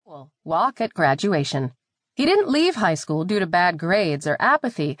walk at graduation. He didn't leave high school due to bad grades or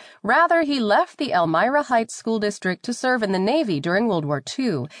apathy. Rather, he left the Elmira Heights School District to serve in the Navy during World War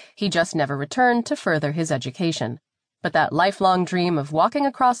II. He just never returned to further his education. But that lifelong dream of walking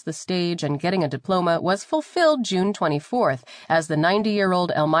across the stage and getting a diploma was fulfilled June 24th as the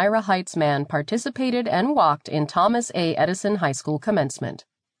 90-year-old Elmira Heights man participated and walked in Thomas A. Edison High School commencement.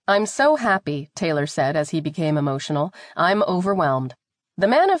 "I'm so happy," Taylor said as he became emotional. "I'm overwhelmed." The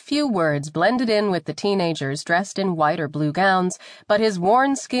man of few words blended in with the teenagers dressed in white or blue gowns, but his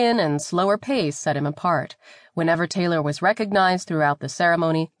worn skin and slower pace set him apart. Whenever Taylor was recognized throughout the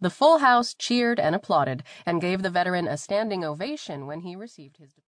ceremony, the full house cheered and applauded, and gave the veteran a standing ovation when he received his diploma.